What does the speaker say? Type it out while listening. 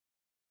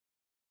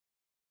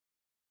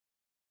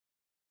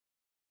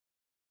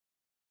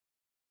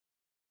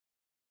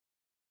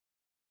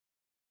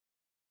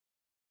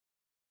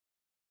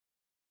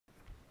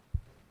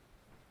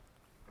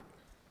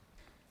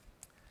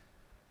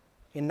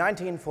In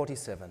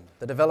 1947,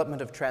 the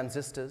development of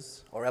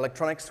transistors, or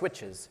electronic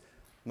switches,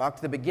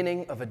 marked the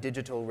beginning of a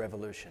digital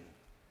revolution.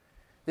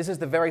 This is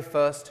the very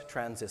first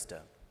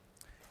transistor.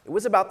 It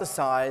was about the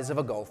size of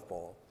a golf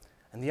ball,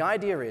 and the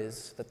idea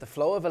is that the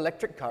flow of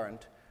electric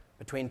current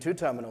between two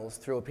terminals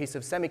through a piece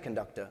of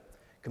semiconductor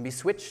can be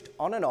switched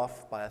on and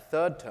off by a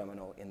third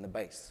terminal in the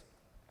base.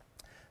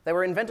 They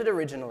were invented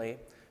originally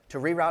to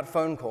reroute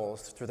phone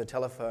calls through the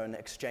telephone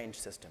exchange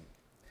system,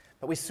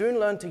 but we soon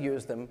learned to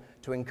use them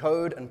to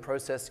encode and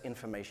process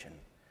information,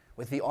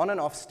 with the on and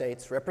off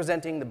states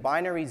representing the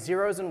binary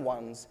zeros and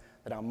ones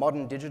that our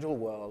modern digital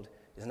world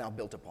is now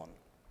built upon.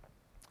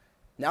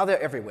 Now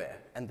they're everywhere,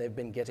 and they've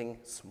been getting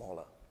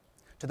smaller,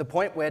 to the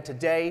point where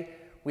today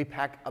we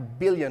pack 1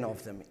 billion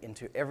of them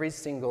into every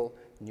single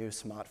new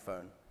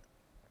smartphone.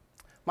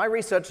 My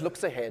research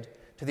looks ahead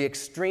to the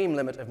extreme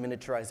limit of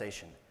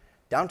miniaturization,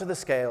 down to the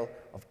scale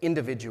of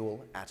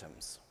individual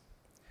atoms.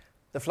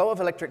 The flow of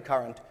electric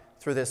current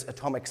through this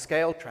atomic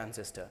scale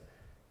transistor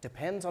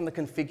depends on the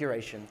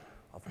configuration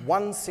of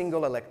one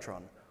single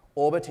electron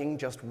orbiting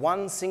just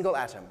one single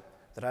atom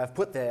that I have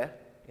put there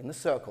in the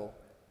circle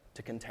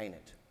to contain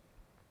it.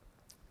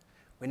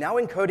 We're now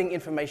encoding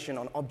information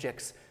on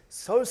objects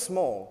so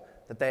small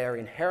that they are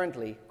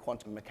inherently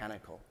quantum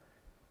mechanical,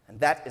 and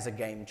that is a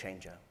game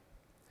changer.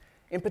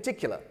 In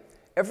particular,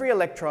 every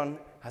electron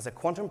has a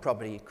quantum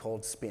property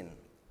called spin.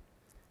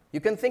 You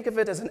can think of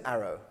it as an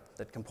arrow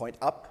that can point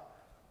up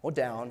or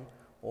down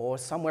or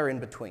somewhere in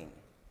between.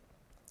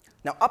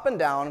 Now, up and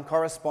down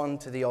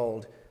correspond to the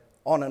old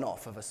on and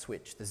off of a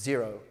switch, the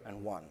 0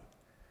 and 1.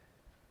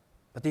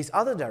 But these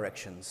other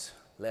directions,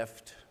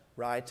 left,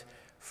 right,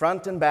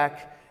 front and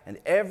back, and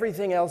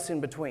everything else in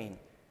between,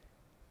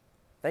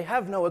 they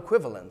have no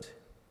equivalent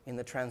in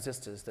the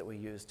transistors that we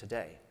use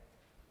today.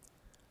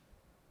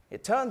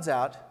 It turns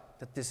out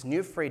that this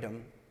new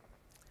freedom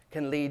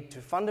can lead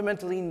to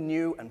fundamentally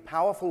new and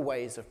powerful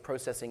ways of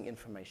processing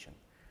information.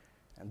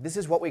 And this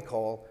is what we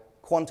call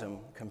quantum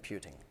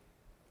computing.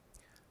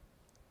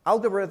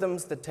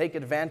 Algorithms that take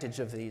advantage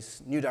of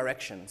these new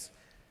directions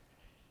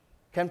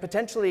can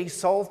potentially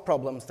solve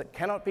problems that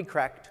cannot be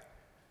cracked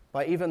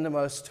by even the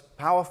most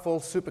powerful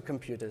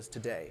supercomputers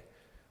today,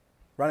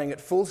 running at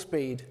full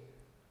speed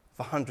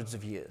for hundreds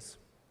of years.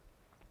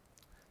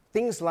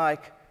 Things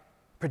like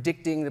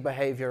predicting the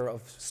behavior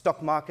of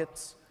stock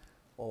markets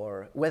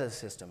or weather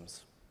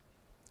systems.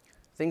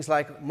 Things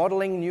like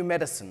modeling new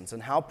medicines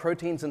and how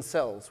proteins and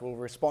cells will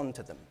respond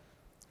to them.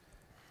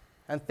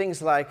 And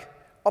things like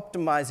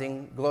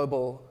optimizing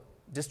global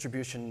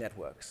distribution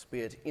networks, be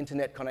it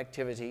internet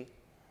connectivity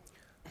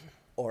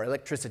or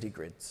electricity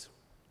grids.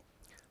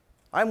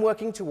 I'm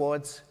working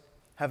towards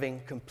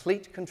having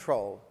complete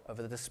control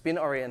over the spin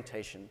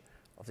orientation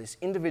of this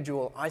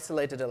individual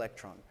isolated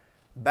electron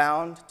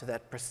bound to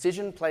that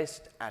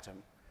precision-placed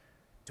atom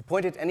to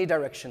point it any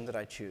direction that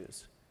I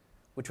choose,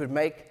 which would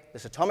make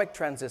this atomic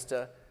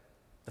transistor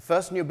the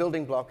first new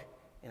building block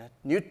in a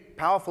new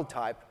powerful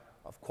type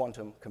of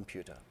quantum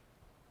computer.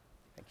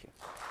 Thank you.